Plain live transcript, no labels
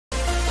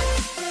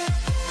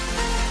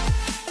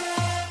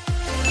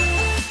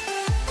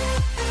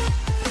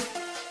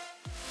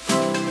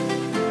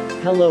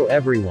Hello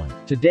everyone.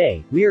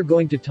 Today, we are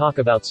going to talk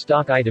about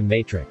stock item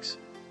matrix.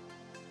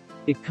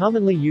 It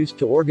commonly used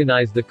to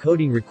organize the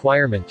coding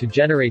requirement to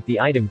generate the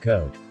item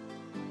code.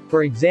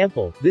 For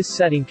example, this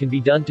setting can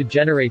be done to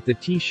generate the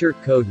t-shirt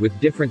code with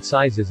different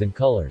sizes and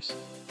colors.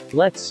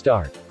 Let's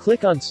start.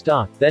 Click on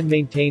stock, then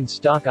maintain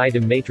stock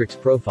item matrix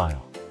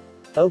profile.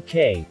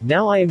 Okay,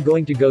 now I am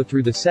going to go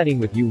through the setting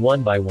with you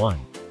one by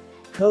one.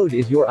 Code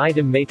is your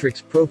item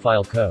matrix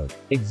profile code.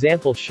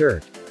 Example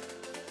shirt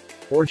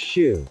or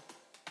shoe.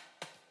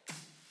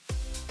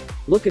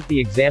 Look at the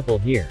example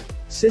here.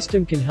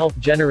 System can help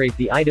generate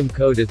the item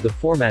code as the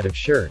format of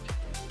shirt.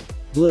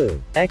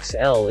 Blue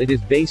XL. It is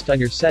based on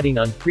your setting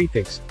on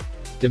prefix,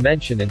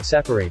 dimension and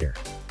separator.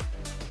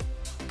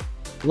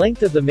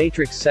 Length of the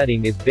matrix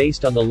setting is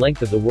based on the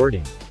length of the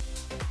wording.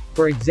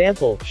 For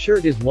example,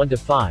 shirt is 1 to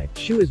 5,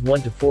 shoe is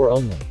 1 to 4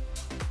 only.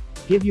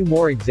 Give you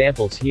more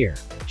examples here.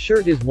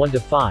 Shirt is 1 to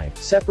 5,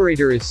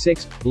 separator is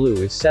 6, blue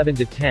is 7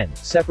 to 10,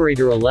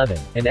 separator 11,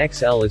 and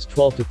XL is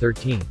 12 to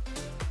 13.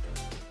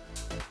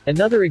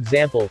 Another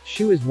example,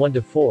 shoe is 1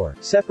 to 4,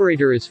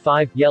 separator is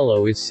 5,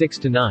 yellow is 6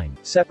 to 9,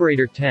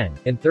 separator 10,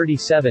 and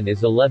 37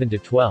 is 11 to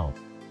 12.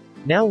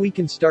 Now we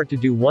can start to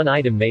do one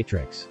item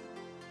matrix.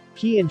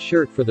 Key in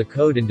shirt for the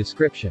code and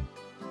description.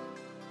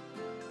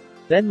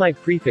 Then my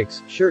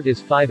prefix, shirt is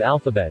 5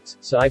 alphabets,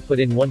 so I put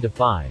in 1 to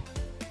 5.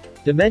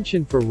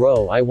 Dimension for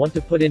row I want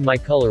to put in my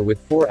color with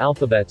 4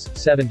 alphabets,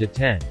 7 to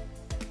 10.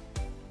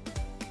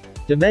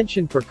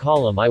 Dimension for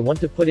column I want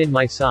to put in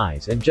my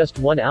size and just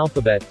 1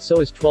 alphabet,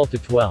 so is 12 to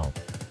 12.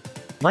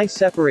 My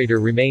separator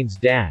remains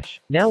dash.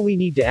 Now we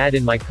need to add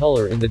in my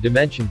color in the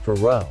dimension for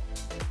row.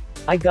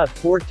 I got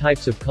 4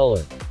 types of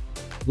color.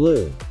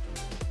 Blue,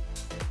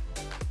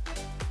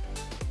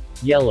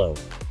 yellow,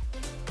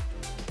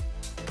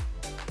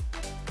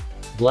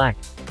 black,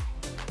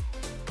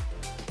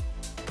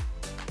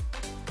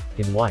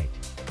 and white.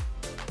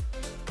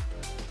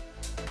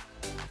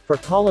 For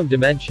column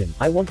dimension,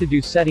 I want to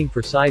do setting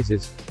for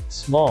sizes,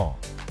 small,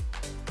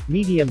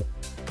 medium,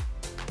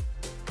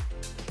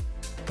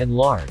 and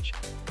large.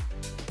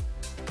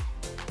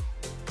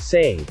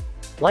 Save.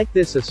 Like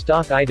this, a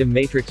stock item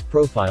matrix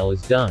profile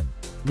is done.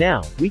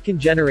 Now, we can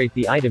generate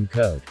the item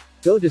code.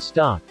 Go to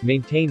stock,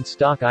 maintain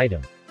stock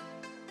item.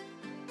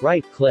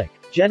 Right-click,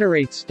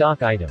 generate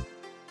stock item.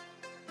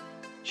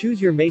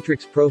 Choose your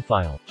matrix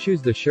profile,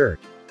 choose the shirt.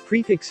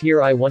 Prefix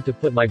here I want to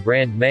put my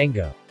brand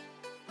Mango.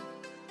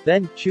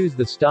 Then, choose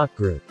the stock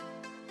group.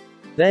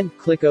 Then,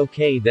 click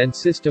OK. Then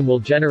system will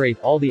generate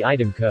all the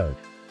item code.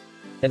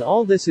 And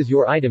all this is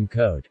your item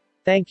code.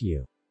 Thank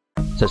you.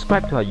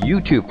 Subscribe to our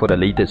YouTube for the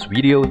latest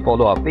video,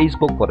 follow our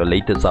Facebook for the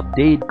latest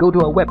update, go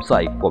to our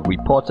website for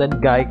reports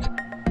and guides.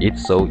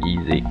 It's so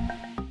easy.